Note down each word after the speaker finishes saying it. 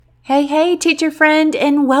Hey, teacher friend,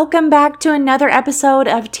 and welcome back to another episode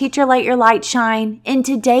of Teacher Let Your Light Shine. In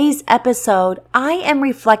today's episode, I am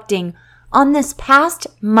reflecting on this past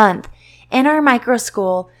month in our micro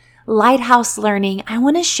school, Lighthouse Learning. I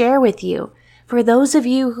want to share with you, for those of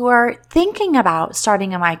you who are thinking about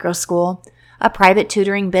starting a micro school, a private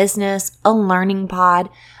tutoring business, a learning pod,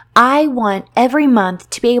 I want every month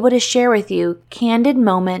to be able to share with you candid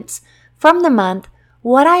moments from the month,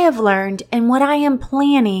 what I have learned, and what I am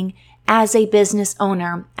planning as a business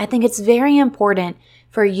owner. I think it's very important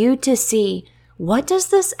for you to see, what does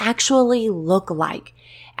this actually look like?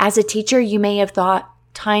 As a teacher, you may have thought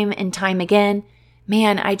time and time again,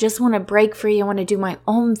 man, I just want to break free. I want to do my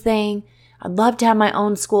own thing. I'd love to have my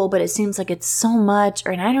own school, but it seems like it's so much,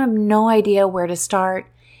 and I have no idea where to start.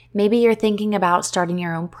 Maybe you're thinking about starting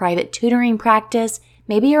your own private tutoring practice.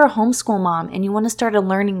 Maybe you're a homeschool mom and you want to start a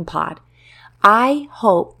learning pod. I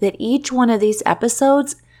hope that each one of these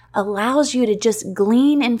episodes allows you to just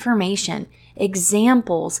glean information,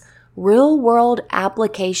 examples, real-world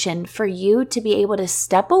application for you to be able to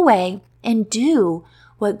step away and do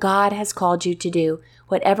what God has called you to do.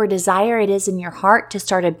 Whatever desire it is in your heart to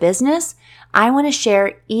start a business, I want to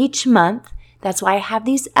share each month. That's why I have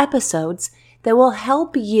these episodes that will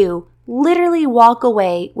help you literally walk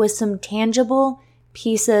away with some tangible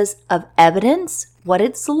pieces of evidence, what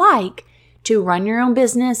it's like to run your own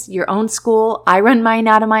business, your own school. I run mine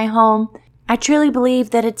out of my home. I truly believe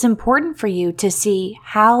that it's important for you to see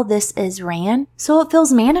how this is ran so it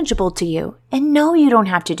feels manageable to you. And no, you don't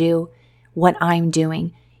have to do what I'm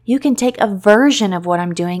doing. You can take a version of what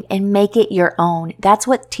I'm doing and make it your own. That's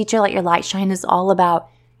what Teacher Let Your Light Shine is all about.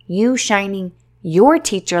 You shining your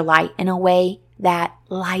teacher light in a way that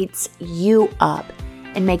lights you up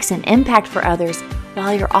and makes an impact for others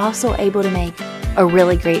while you're also able to make a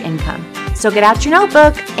really great income. So get out your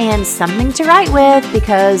notebook and something to write with,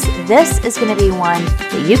 because this is going to be one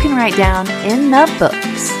that you can write down in the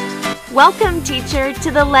books. Welcome, teacher, to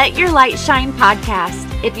the Let Your Light Shine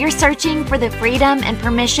podcast. If you're searching for the freedom and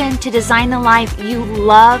permission to design the life you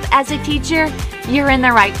love as a teacher, you're in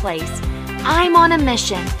the right place. I'm on a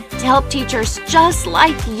mission to help teachers just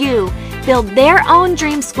like you build their own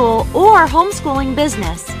dream school or homeschooling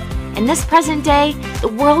business. In this present day, the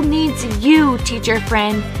world needs you, teacher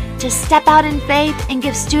friend, to step out in faith and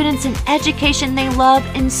give students an education they love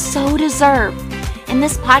and so deserve. In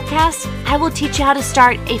this podcast, I will teach you how to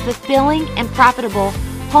start a fulfilling and profitable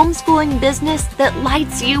homeschooling business that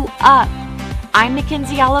lights you up. I'm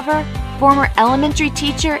Mackenzie Oliver, former elementary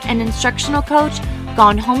teacher and instructional coach,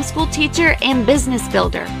 gone homeschool teacher and business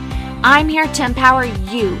builder. I'm here to empower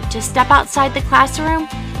you to step outside the classroom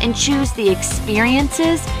and choose the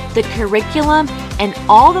experiences, the curriculum, and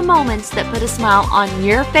all the moments that put a smile on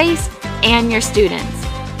your face and your students.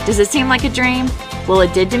 Does it seem like a dream? Well,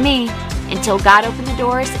 it did to me, until God opened the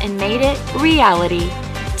doors and made it reality.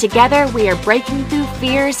 Together, we are breaking through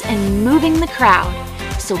fears and moving the crowd.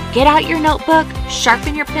 So get out your notebook,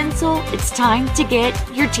 sharpen your pencil. It's time to get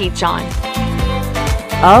your teach on.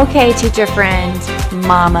 Okay, teacher friend,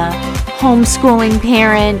 mama, homeschooling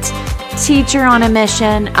parent, teacher on a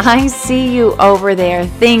mission, I see you over there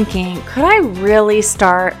thinking, could I really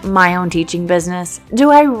start my own teaching business?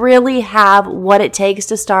 Do I really have what it takes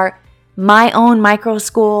to start my own micro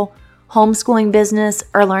school, homeschooling business,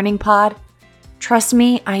 or learning pod? Trust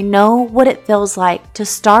me, I know what it feels like to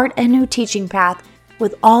start a new teaching path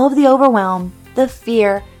with all of the overwhelm, the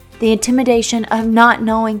fear, the intimidation of not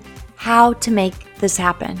knowing how to make this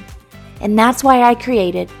happen. And that's why I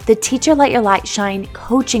created the Teacher Let Your Light Shine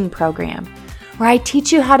coaching program, where I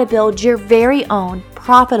teach you how to build your very own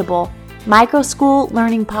profitable micro school,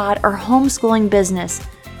 learning pod, or homeschooling business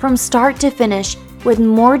from start to finish with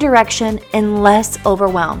more direction and less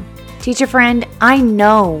overwhelm. Teacher friend, I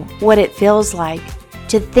know what it feels like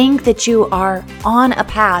to think that you are on a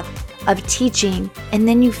path of teaching and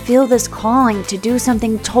then you feel this calling to do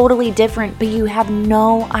something totally different, but you have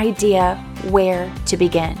no idea where to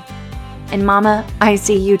begin. And mama, I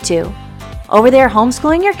see you too. Over there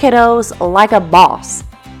homeschooling your kiddos like a boss.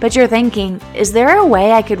 But you're thinking, is there a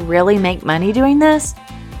way I could really make money doing this?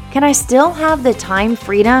 Can I still have the time,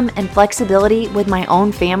 freedom, and flexibility with my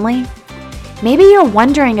own family? Maybe you're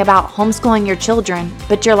wondering about homeschooling your children,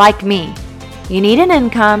 but you're like me. You need an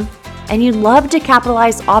income, and you'd love to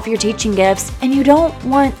capitalize off your teaching gifts, and you don't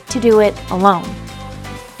want to do it alone.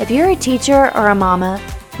 If you're a teacher or a mama,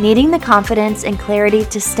 needing the confidence and clarity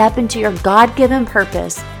to step into your God-given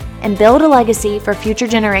purpose and build a legacy for future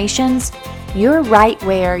generations, you're right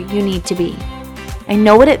where you need to be. I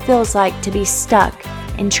know what it feels like to be stuck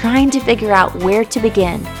and trying to figure out where to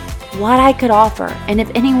begin. what I could offer and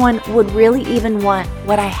if anyone would really even want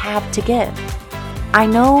what I have to give. I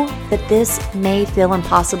know that this may feel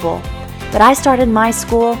impossible, but I started my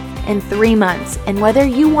school in 3 months, and whether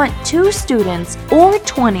you want 2 students or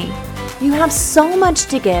 20, you have so much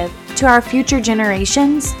to give to our future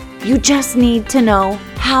generations. You just need to know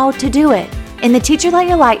how to do it. In the Teacher Let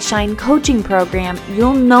Your Light Shine coaching program,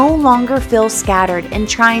 you'll no longer feel scattered and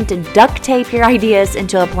trying to duct tape your ideas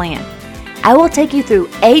into a plan. I will take you through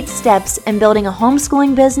 8 steps in building a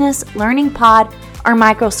homeschooling business, learning pod, or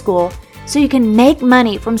micro school so you can make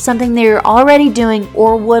money from something that you're already doing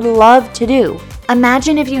or would love to do.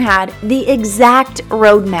 Imagine if you had the exact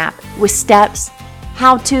roadmap with steps,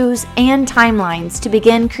 how-tos, and timelines to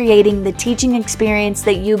begin creating the teaching experience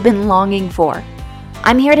that you've been longing for.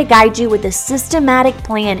 I'm here to guide you with a systematic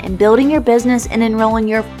plan in building your business and enrolling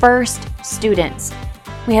your first students.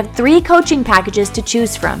 We have 3 coaching packages to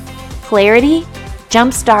choose from: Clarity,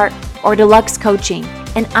 Jumpstart, or Deluxe Coaching,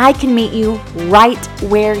 and I can meet you right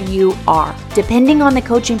where you are. Depending on the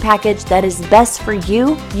coaching package that is best for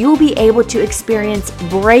you, you'll be able to experience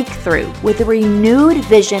breakthrough with a renewed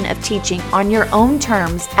vision of teaching on your own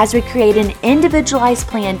terms as we create an individualized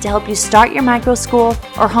plan to help you start your micro school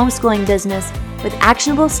or homeschooling business with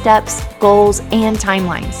actionable steps, goals, and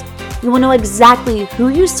timelines. You will know exactly who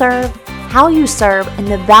you serve, how you serve, and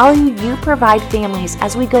the value you provide families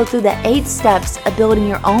as we go through the 8 steps of building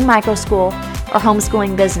your own micro school or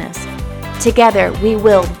homeschooling business. Together, we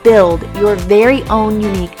will build your very own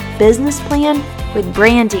unique business plan with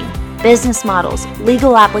branding, business models,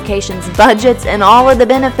 legal applications, budgets, and all of the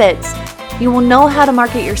benefits. You will know how to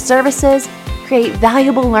market your services, create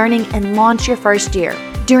valuable learning, and launch your first year.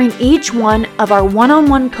 During each one of our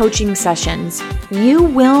one-on-one coaching sessions, you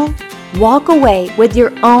will walk away with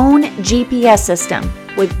your own GPS system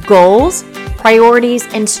with goals, priorities,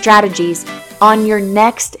 and strategies on your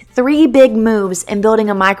next 3 big moves in building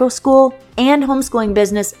a micro school and homeschooling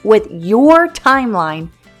business with your timeline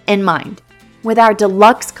in mind. With our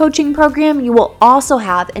Deluxe Coaching program, you will also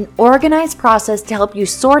have an organized process to help you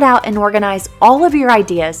sort out and organize all of your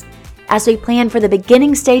ideas as we plan for the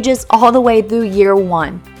beginning stages all the way through year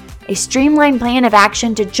 1. A streamlined plan of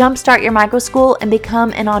action to jumpstart your micro school and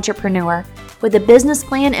become an entrepreneur with a business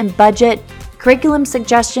plan and budget, curriculum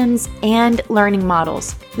suggestions, and learning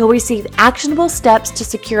models. You'll receive actionable steps to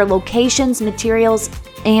secure locations, materials,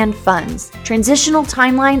 and funds. Transitional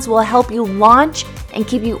timelines will help you launch and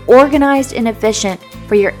keep you organized and efficient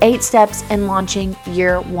for your 8 steps in launching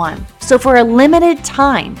year 1. So for a limited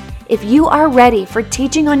time, if you are ready for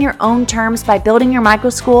teaching on your own terms by building your micro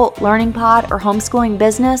school, learning pod, or homeschooling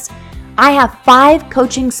business, I have 5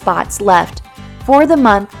 coaching spots left for the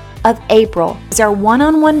month of April. These are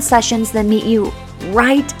one-on-one sessions that meet you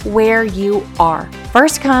right where you are.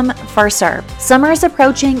 First come, first serve. Summer is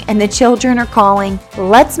approaching and the children are calling.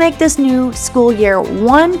 Let's make this new school year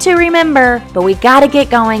one to remember, but we gotta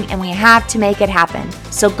get going and we have to make it happen.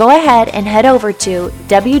 So go ahead and head over to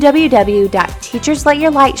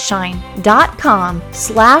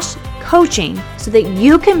www.teachersletyourlightshine.com/coaching so that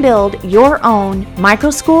you can build your own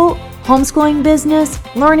micro school, homeschooling business,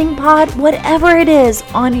 learning pod, whatever it is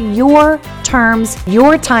on your terms,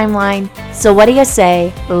 your timeline. So what do you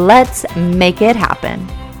say? Let's make it happen.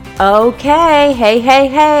 Okay,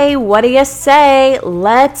 hey, what do you say?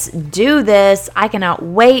 Let's do this. I cannot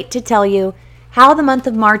wait to tell you how the month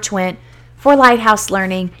of March went for Lighthouse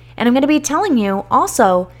Learning, and I'm going to be telling you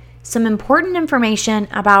also some important information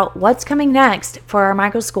about what's coming next for our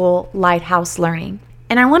micro school Lighthouse Learning.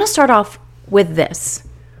 And I want to start off with this.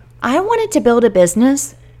 I wanted to build a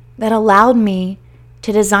business that allowed me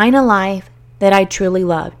to design a life that I truly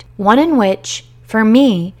loved. One in which, for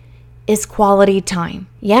me, is quality time.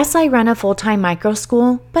 Yes, I run a full-time micro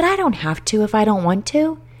school, but I don't have to if I don't want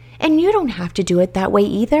to. And you don't have to do it that way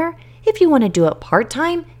either. If you want to do it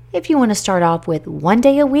part-time, if you want to start off with 1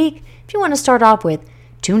 day a week, if you want to start off with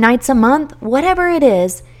 2 nights a month, whatever it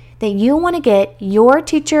is that you want to get your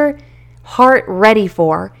teacher heart ready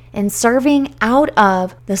for and serving out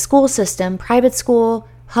of the school system, private school,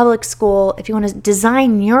 public school, if you want to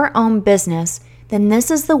design your own business, then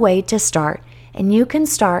this is the way to start. And you can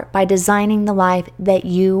start by designing the life that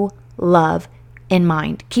you love in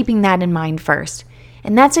mind, keeping that in mind first.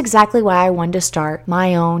 And that's exactly why I wanted to start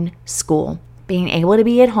my own school. Being able to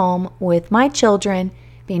be at home with my children,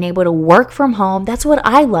 being able to work from home, that's what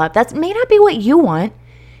I love. That may not be what you want,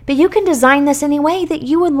 but you can design this any way that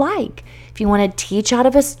you would like. If you want to teach out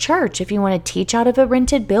of a church, if you want to teach out of a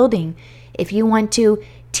rented building, if you want to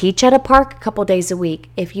teach at a park a couple days a week,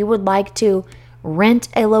 if you would like to rent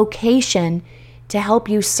a location to help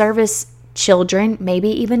you service children, maybe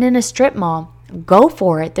even in a strip mall, go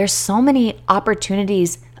for it. There's so many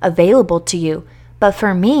opportunities available to you. But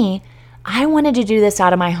for me, I wanted to do this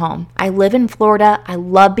out of my home. I live in Florida. I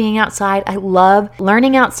love being outside. I love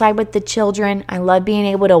learning outside with the children. I love being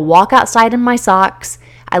able to walk outside in my socks.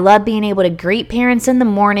 I love being able to greet parents in the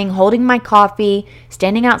morning, holding my coffee,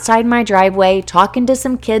 standing outside my driveway, talking to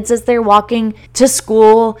some kids as they're walking to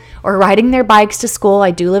school or riding their bikes to school.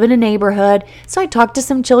 I do live in a neighborhood, so I talk to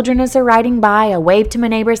some children as they're riding by. I wave to my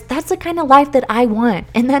neighbors. That's the kind of life that I want.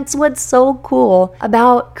 And that's what's so cool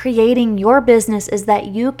about creating your business, is that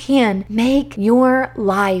you can make your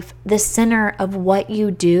life the center of what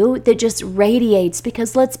you do that just radiates.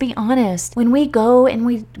 Because let's be honest, when we go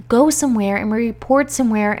somewhere and we report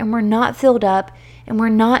somewhere and we're not filled up and we're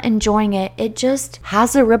not enjoying it, it just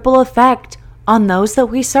has a ripple effect on those that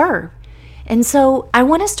we serve. And so I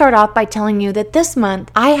want to start off by telling you that this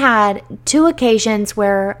month I had 2 occasions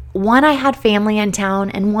where one I had family in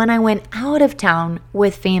town and one I went out of town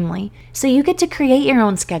with family. So you get to create your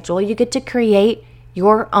own schedule. You get to create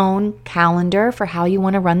your own calendar for how you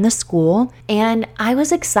want to run the school. And I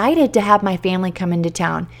was excited to have my family come into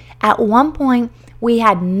town. At one point, we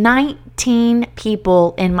had 19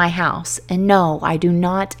 people in my house. And no, I do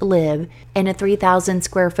not live in a 3,000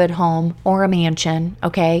 square foot home or a mansion,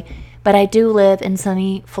 okay? But I do live in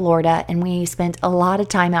sunny Florida, and we spent a lot of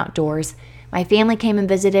time outdoors. My family came and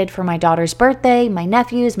visited for my daughter's birthday, my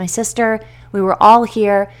nephews, my sister. We were all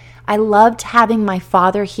here. I loved having my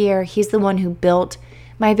father here. He's the one who built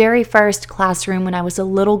my very first classroom when I was a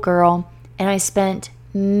little girl, and I spent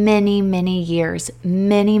many, many years,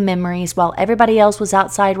 many memories while everybody else was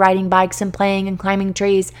outside riding bikes and playing and climbing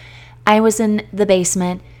trees. I was in the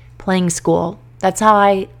basement playing school. That's how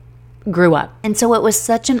I grew up. And so it was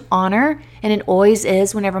such an honor, and it always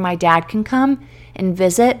is whenever my dad can come and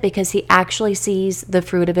visit, because he actually sees the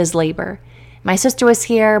fruit of his labor. My sister was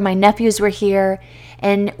here, my nephews were here,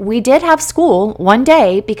 and we did have school one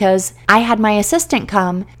day because I had my assistant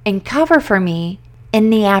come and cover for me in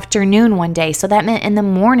the afternoon one day. So that meant in the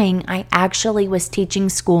morning, I actually was teaching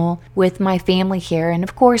school with my family here. And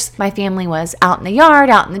of course, my family was out in the yard,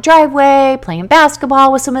 out in the driveway, playing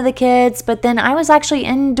basketball with some of the kids. But then I was actually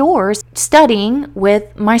indoors studying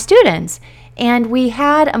with my students. And we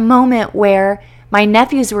had a moment where my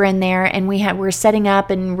nephews were in there and we were setting up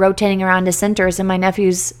and rotating around to centers. And my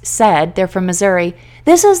nephews said, they're from Missouri,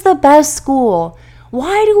 "This is the best school.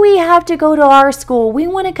 Why do we have to go to our school? We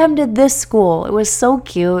want to come to this school." It was so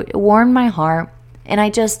cute. It warmed my heart. And I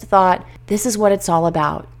just thought, this is what it's all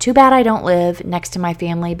about. Too bad I don't live next to my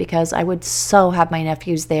family, because I would so have my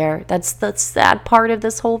nephews there. That's the sad part of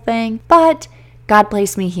this whole thing. But God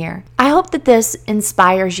placed me here. I hope that this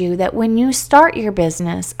inspires you, that when you start your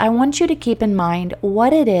business, I want you to keep in mind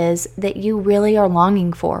what it is that you really are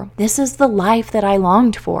longing for. This is the life that I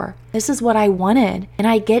longed for. This is what I wanted. And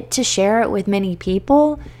I get to share it with many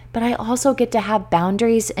people, but I also get to have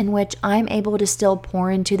boundaries in which I'm able to still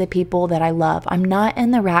pour into the people that I love. I'm not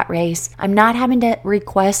in the rat race. I'm not having to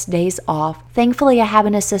request days off. Thankfully, I have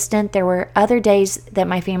an assistant. There were other days that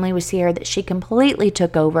my family was here that she completely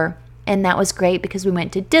took over. And that was great because we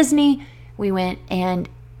went to Disney. We went and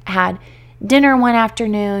had dinner one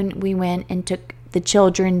afternoon. We went and took the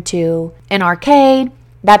children to an arcade.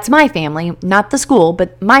 That's my family, not the school,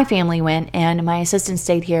 but my family went, and my assistant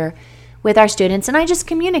stayed here with our students. And I just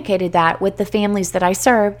communicated that with the families that I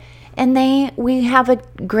serve. And we have a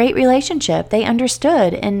great relationship. They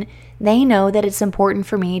understood, and they know that it's important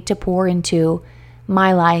for me to pour into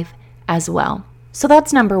my life as well. So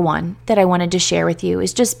that's number 1 that I wanted to share with you,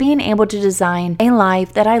 is just being able to design a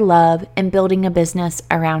life that I love and building a business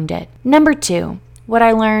around it. Number 2, what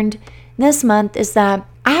I learned this month is that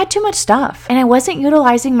I had too much stuff and I wasn't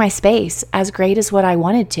utilizing my space as great as what I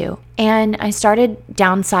wanted to. And I started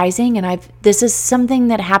downsizing, and this is something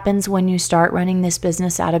that happens when you start running this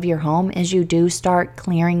business out of your home, is you do start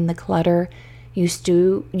clearing the clutter. You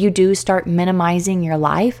do start minimizing your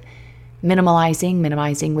life. Minimizing,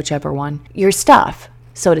 whichever one, your stuff,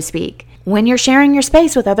 so to speak. When you're sharing your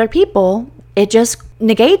space with other people, it just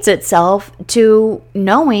negates itself to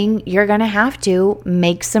knowing you're going to have to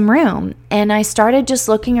make some room. And I started just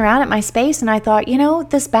looking around at my space, and I thought,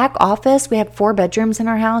 this back office, we have 4 bedrooms in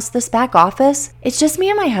our house. This back office, it's just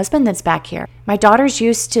me and my husband that's back here. My daughters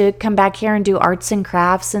used to come back here and do arts and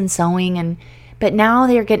crafts and sewing, but now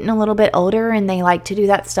they're getting a little bit older and they like to do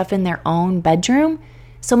that stuff in their own bedroom.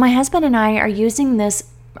 So my husband and I are using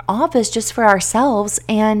this office just for ourselves,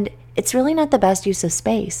 and it's really not the best use of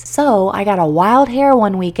space. So I got a wild hair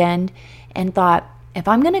one weekend and thought, if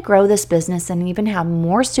I'm going to grow this business and even have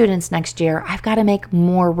more students next year, I've got to make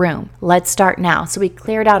more room. Let's start now. So we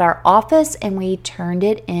cleared out our office and we turned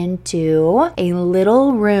it into a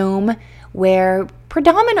little room where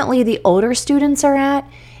predominantly the older students are at,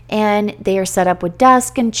 and they are set up with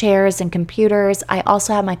desks and chairs and computers. I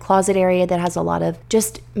also have my closet area that has a lot of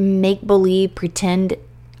just make-believe, pretend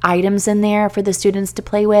items in there for the students to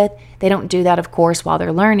play with. They don't do that, of course, while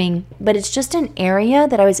they're learning, but it's just an area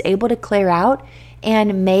that I was able to clear out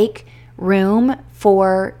and make room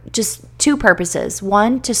for just two purposes.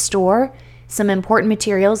 One, to store some important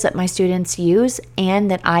materials that my students use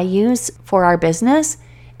and that I use for our business.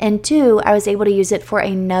 And two, I was able to use it for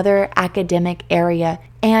another academic area.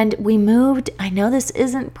 And we moved, I know this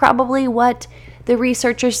isn't probably what the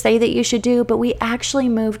researchers say that you should do, but we actually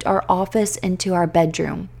moved our office into our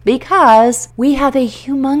bedroom because we have a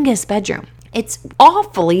humongous bedroom. It's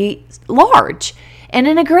awfully large and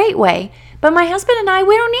in a great way. But my husband and I,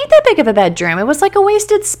 we don't need that big of a bedroom. It was like a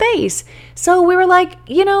wasted space. So we were like,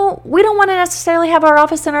 we don't want to necessarily have our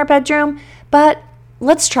office in our bedroom, but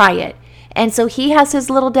let's try it. And so he has his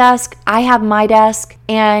little desk, I have my desk,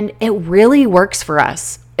 and it really works for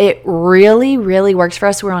us. It really, really works for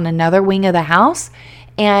us. We're on another wing of the house,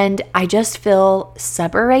 and I just feel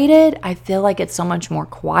separated. I feel like it's so much more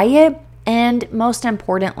quiet, and most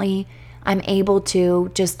importantly, I'm able to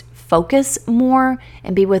just focus more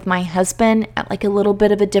and be with my husband at like a little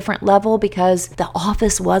bit of a different level because the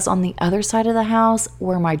office was on the other side of the house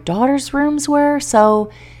where my daughter's rooms were. So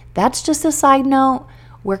that's just a side note.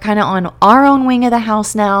 We're kind of on our own wing of the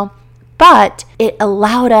house now, but it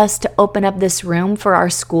allowed us to open up this room for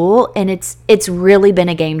our school, and it's really been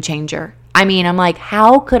a game changer. I mean, I'm like,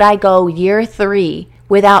 how could I go year 3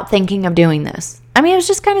 without thinking of doing this? I mean, it was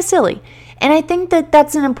just kind of silly. And I think that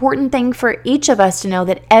that's an important thing for each of us to know,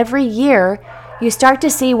 that every year you start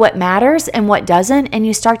to see what matters and what doesn't, and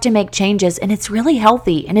you start to make changes, and it's really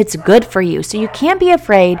healthy and it's good for you. So you can't be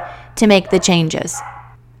afraid to make the changes.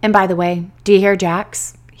 And by the way, do you hear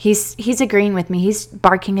Jax? He's agreeing with me. He's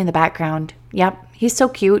barking in the background. Yep, he's so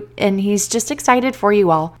cute, and he's just excited for you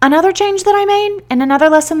all. Another change that I made and another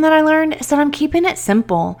lesson that I learned is that I'm keeping it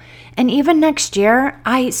simple. And even next year,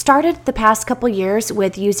 I started the past couple years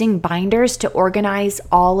with using binders to organize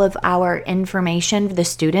all of our information for the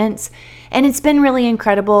students. And it's been really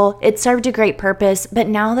incredible. It served a great purpose. But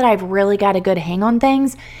now that I've really got a good hang on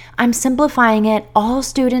things, I'm simplifying it. All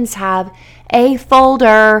students have a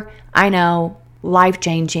folder. I know,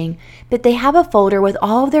 life-changing, but they have a folder with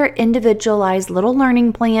all of their individualized little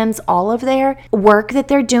learning plans, all of their work that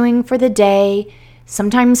they're doing for the day,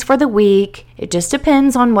 sometimes for the week. It just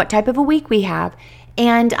depends on what type of a week we have.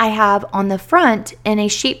 And I have on the front in a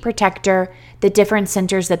sheet protector the different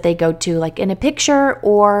centers that they go to, like in a picture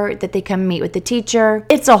or that they come meet with the teacher.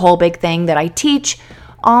 It's a whole big thing that I teach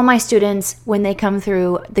all my students when they come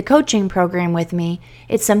through the coaching program with me.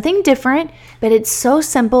 It's something different, but it's so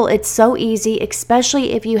simple. It's so easy,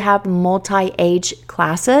 especially if you have multi-age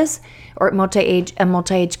classes or a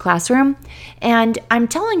multi-age classroom. And I'm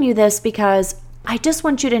telling you this because I just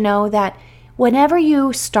want you to know that whenever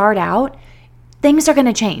you start out, things are going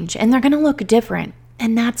to change and they're going to look different.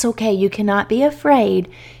 And that's okay. You cannot be afraid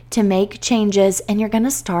to make changes, and you're going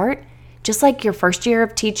to start just like your first year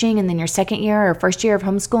of teaching and then your second year or first year of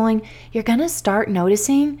homeschooling. You're going to start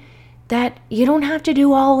noticing that you don't have to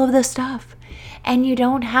do all of the stuff, and you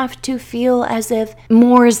don't have to feel as if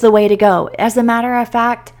more is the way to go. As a matter of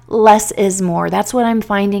fact, less is more. That's what I'm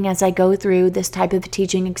finding as I go through this type of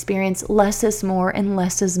teaching experience. Less is more, and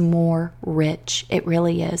less is more rich. It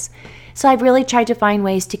really is. So I've really tried to find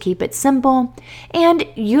ways to keep it simple and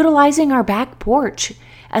utilizing our back porch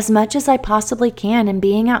as much as I possibly can and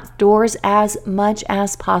being outdoors as much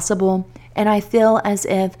as possible. And I feel as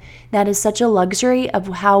if that is such a luxury of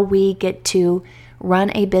how we get to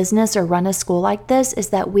run a business or run a school like this, is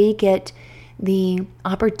that we get the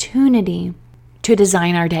opportunity to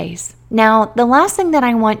design our days. Now, the last thing that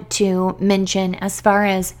I want to mention as far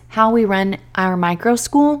as how we run our micro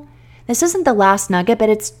school, this isn't the last nugget, but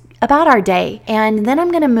it's about our day. And then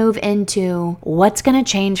I'm going to move into what's going to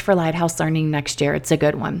change for Lighthouse Learning next year. It's a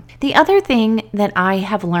good one. The other thing that I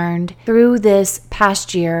have learned through this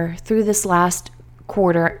past year, through this last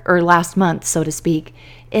quarter or last month, so to speak,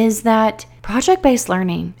 is that project-based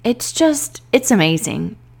learning, it's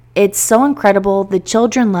amazing. It's so incredible. The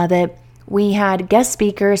children love it. We had guest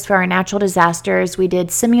speakers for our natural disasters. We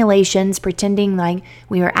did simulations pretending like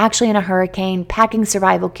we were actually in a hurricane, packing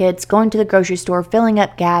survival kits, going to the grocery store, filling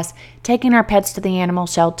up gas, taking our pets to the animal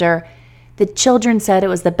shelter. The children said it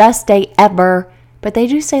was the best day ever, but they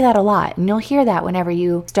do say that a lot. And you'll hear that whenever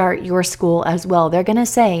you start your school as well. They're going to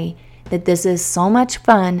say that this is so much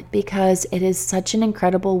fun because it is such an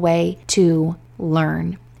incredible way to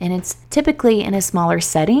learn. And it's typically in a smaller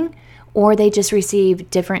setting, or they just receive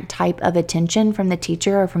different type of attention from the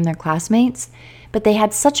teacher or from their classmates. But they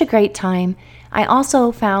had such a great time. I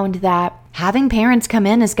also found that having parents come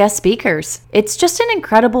in as guest speakers, it's just an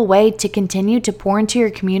incredible way to continue to pour into your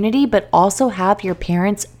community, but also have your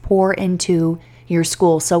parents pour into your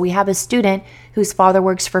school. So we have a student whose father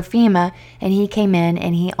works for FEMA, and he came in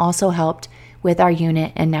and he also helped with our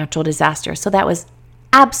unit in natural disaster. So that was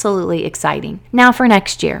absolutely exciting. Now for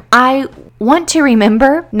next year, I want to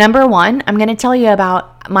remember, number one, I'm going to tell you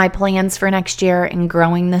about my plans for next year and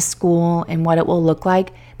growing this school and what it will look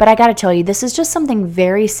like. But I got to tell you, this is just something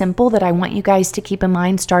very simple that I want you guys to keep in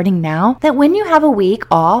mind starting now, that when you have a week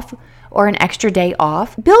off or an extra day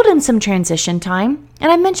off, build in some transition time.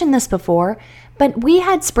 And I've mentioned this before, but we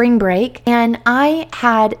had spring break and I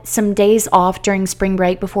had some days off during spring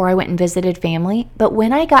break before I went and visited family. But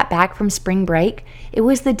when I got back from spring break, it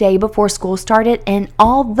was the day before school started. And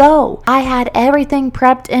although I had everything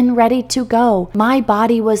prepped and ready to go, my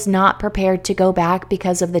body was not prepared to go back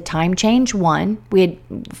because of the time change. One, we had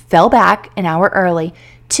fell back an hour early.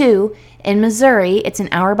 Two, in Missouri, it's an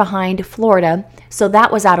hour behind Florida, so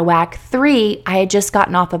that was out of whack. 3, I had just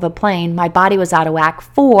gotten off of a plane. My body was out of whack.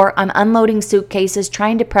 4, I'm unloading suitcases,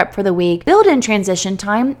 trying to prep for the week. Build in transition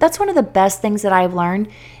time. That's one of the best things that I've learned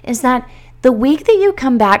is that the week that you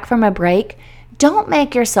come back from a break, don't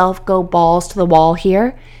make yourself go balls to the wall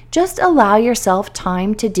here. Just allow yourself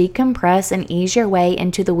time to decompress and ease your way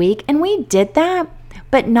into the week. And we did that,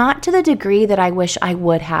 but not to the degree that I wish I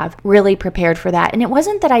would have really prepared for that. And it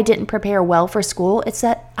wasn't that I didn't prepare well for school. It's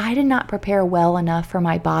that I did not prepare well enough for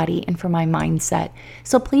my body and for my mindset.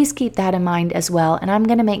 So please keep that in mind as well. And I'm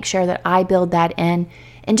going to make sure that I build that in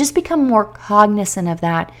and just become more cognizant of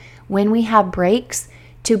that when we have breaks,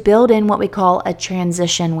 to build in what we call a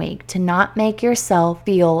transition week, to not make yourself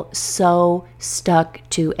feel so stuck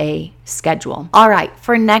to a schedule. All right,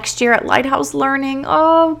 for next year at Lighthouse Learning,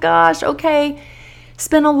 oh gosh, okay.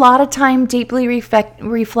 Spent a lot of time deeply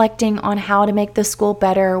reflecting on how to make the school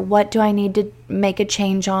better. What do I need to make a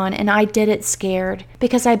change on? And I did it scared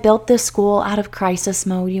because I built this school out of crisis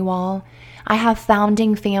mode, you all. I have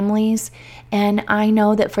founding families, and I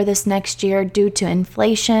know that for this next year, due to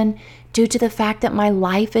inflation, due to the fact that my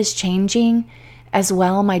life is changing as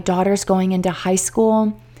well, my daughter's going into high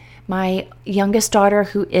school. My youngest daughter,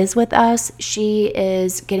 who is with us, she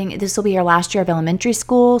is this will be her last year of elementary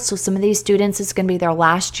school. So some of these students, it's going to be their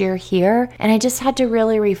last year here. And I just had to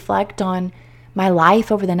really reflect on my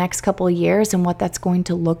life over the next couple of years and what that's going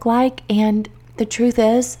to look like. And the truth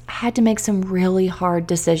is, I had to make some really hard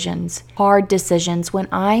decisions. When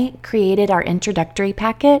I created our introductory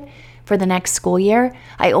packet for the next school year,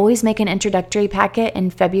 I always make an introductory packet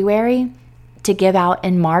in February to give out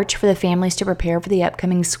in March for the families to prepare for the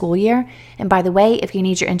upcoming school year. And by the way, if you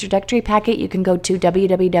need your introductory packet, you can go to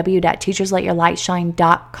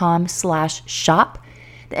www.teachersletyourlightshine.com/shop.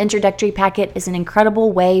 The introductory packet is an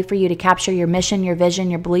incredible way for you to capture your mission, your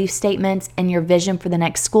vision, your belief statements, and your vision for the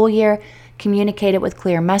next school year. Communicate it with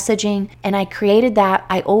clear messaging. And I created that.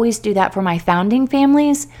 I always do that for my founding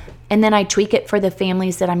families. And then I tweak it for the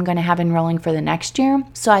families that I'm going to have enrolling for the next year.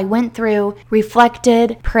 So I went through,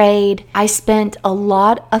 reflected, prayed. I spent a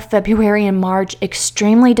lot of February and March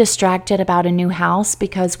extremely distracted about a new house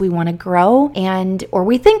because we want to grow, or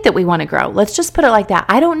we think that we want to grow. Let's just put it like that.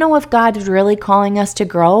 I don't know if God is really calling us to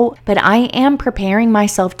grow, but I am preparing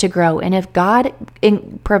myself to grow. And if God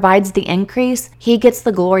provides the increase, He gets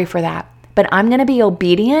the glory for that. But I'm going to be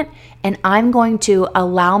obedient and I'm going to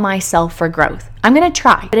allow myself for growth. I'm going to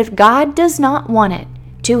try. But if God does not want it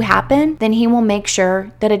to happen, then He will make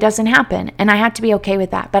sure that it doesn't happen. And I have to be okay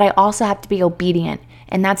with that. But I also have to be obedient.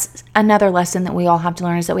 And that's another lesson that we all have to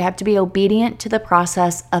learn, is that we have to be obedient to the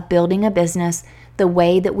process of building a business the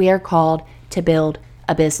way that we are called to build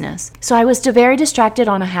a business. So I was very distracted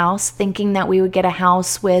on a house, thinking that we would get a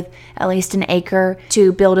house with at least an acre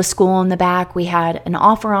to build a school in the back. We had an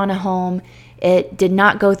offer on a home. It did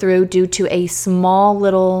not go through due to a small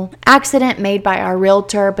little accident made by our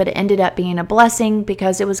realtor, but it ended up being a blessing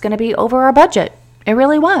because it was going to be over our budget. It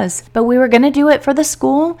really was. But we were going to do it for the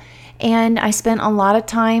school. And I spent a lot of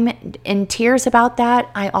time in tears about that.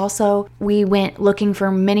 We went looking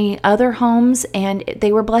for many other homes, and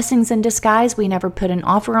they were blessings in disguise. We never put an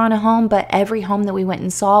offer on a home, but every home that we went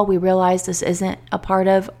and saw, we realized this isn't a part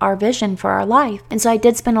of our vision for our life. And so I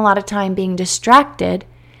did spend a lot of time being distracted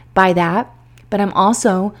by that, but I'm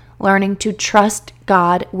also learning to trust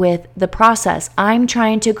God with the process. I'm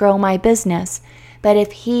trying to grow my business, but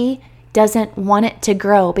if He doesn't want it to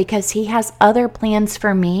grow because He has other plans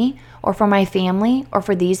for me, or for my family or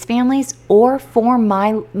for these families or for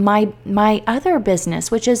my other business,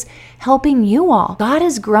 which is helping you all. God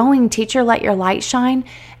is growing Teacher Let Your Light Shine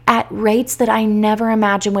at rates that I never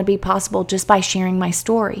imagined would be possible just by sharing my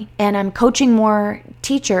story. And I'm coaching more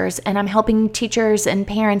teachers, and I'm helping teachers and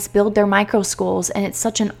parents build their micro schools, and it's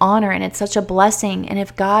such an honor and it's such a blessing. And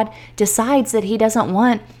if God decides that He doesn't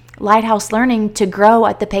want Lighthouse Learning to grow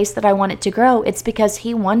at the pace that I want it to grow, it's because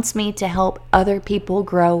He wants me to help other people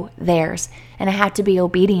grow theirs. And I had to be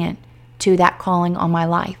obedient to that calling on my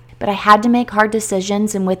life. But I had to make hard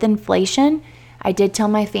decisions, and with inflation, I did tell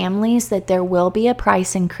my families that there will be a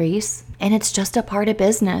price increase, and it's just a part of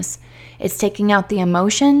business. It's taking out the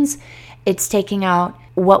emotions. It's taking out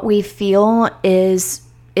what we feel is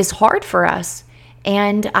hard for us.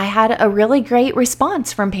 And I had a really great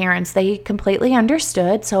response from parents. They completely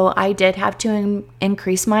understood. So I did have to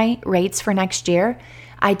increase my rates for next year.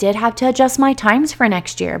 I did have to adjust my times for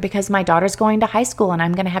next year because my daughter's going to high school and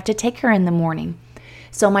I'm going to have to take her in the morning.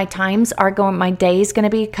 So my day is going to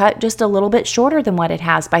be cut just a little bit shorter than what it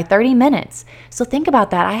has by 30 minutes. So think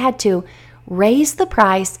about that. I had to raise the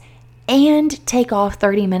price and take off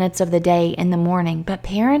 30 minutes of the day in the morning. But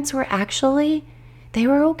parents were they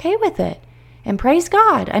were okay with it. And praise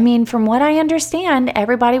God. I mean, from what I understand,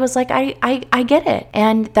 everybody was like, I get it.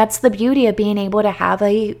 And that's the beauty of being able to have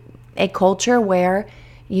a culture where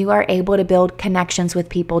you are able to build connections with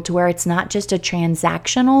people to where it's not just a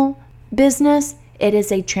transactional business, it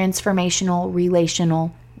is a transformational,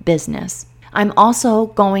 relational business. I'm also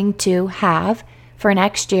going to have for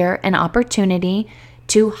next year an opportunity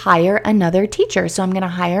to hire another teacher. So I'm going to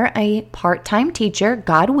hire a part-time teacher,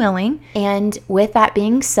 God willing. And with that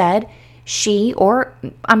being said,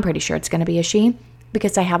 I'm pretty sure it's going to be a she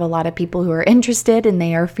because I have a lot of people who are interested and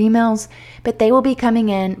they are females, but they will be coming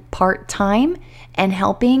in part-time and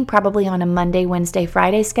helping probably on a Monday, Wednesday,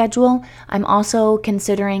 Friday schedule. I'm also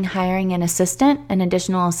considering hiring an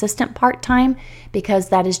additional assistant part-time, because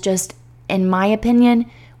that is just, in my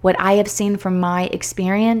opinion, what I have seen from my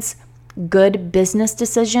experience, good business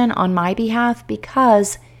decision on my behalf,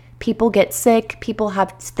 because people get sick, people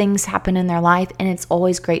have things happen in their life, and it's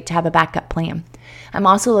always great to have a backup plan. I'm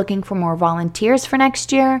also looking for more volunteers for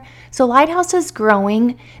next year. So Lighthouse is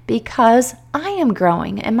growing because I am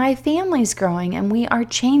growing and my family's growing and we are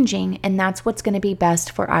changing, and that's what's going to be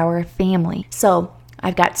best for our family. So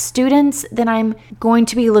I've got students that I'm going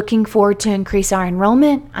to be looking for to increase our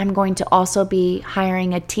enrollment. I'm going to also be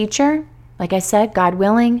hiring a teacher, like I said, God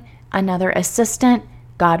willing, another assistant,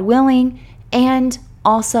 God willing, and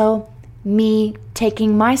also me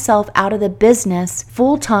taking myself out of the business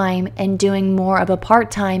full-time and doing more of a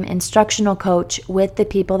part-time instructional coach with the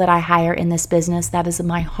people that I hire in this business. That is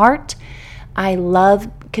my heart. I love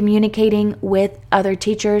communicating with other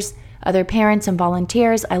teachers, other parents and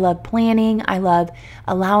volunteers. I love planning. I love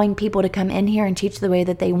allowing people to come in here and teach the way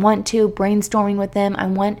that they want to, brainstorming with them. I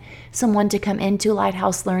want someone to come into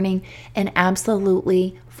Lighthouse Learning and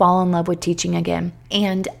absolutely fall in love with teaching again.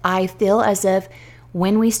 And I feel as if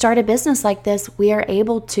when we start a business like this, we are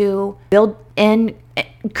able to build in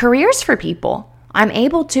careers for people. I'm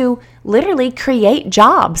able to literally create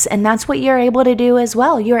jobs, and that's what you're able to do as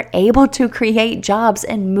well. You're able to create jobs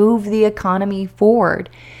and move the economy forward.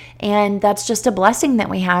 And that's just a blessing that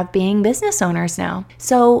we have being business owners now.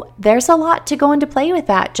 So there's a lot to go into play with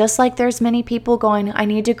that. Just like there's many people going, I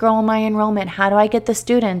need to grow my enrollment. How do I get the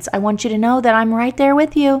students? I want you to know that I'm right there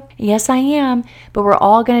with you. Yes, I am. But we're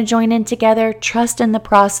all going to join in together, trust in the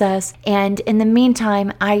process. And in the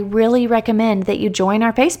meantime, I really recommend that you join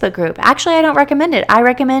our Facebook group. Actually, I don't recommend it. I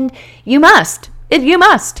recommend you must. You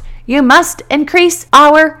must. You must increase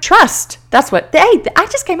our trust. That's what, I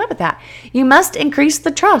just came up with that. You must increase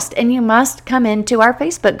the trust, and you must come into our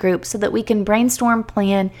Facebook group so that we can brainstorm,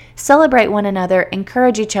 plan, celebrate one another,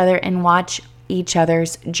 encourage each other, and watch each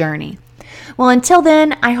other's journey. Well, until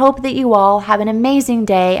then, I hope that you all have an amazing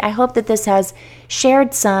day. I hope that this has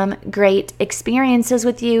shared some great experiences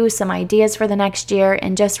with you, some ideas for the next year.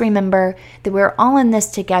 And just remember that we're all in this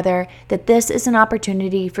together, that this is an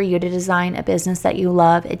opportunity for you to design a business that you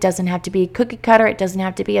love. It doesn't have to be cookie cutter. It doesn't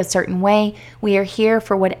have to be a certain way. We are here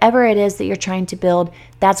for whatever it is that you're trying to build.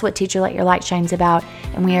 That's what Teacher Let Your Light Shine's about.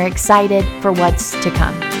 And we are excited for what's to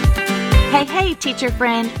come. Hey, teacher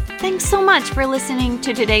friend. Thanks so much for listening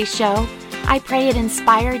to today's show. I pray it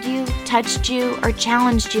inspired you, touched you, or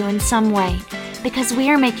challenged you in some way, because we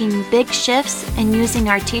are making big shifts and using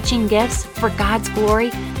our teaching gifts for God's glory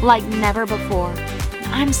like never before.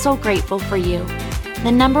 I'm so grateful for you.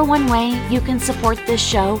 The number one way you can support this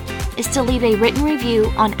show is to leave a written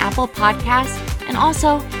review on Apple Podcasts, and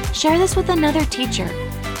also share this with another teacher.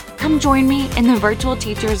 come join me in the Virtual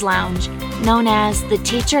Teachers Lounge, known as the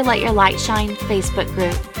Teacher Let Your Light Shine Facebook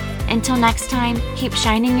group. Until next time, keep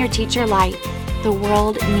shining your teacher light. The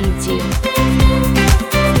world needs you.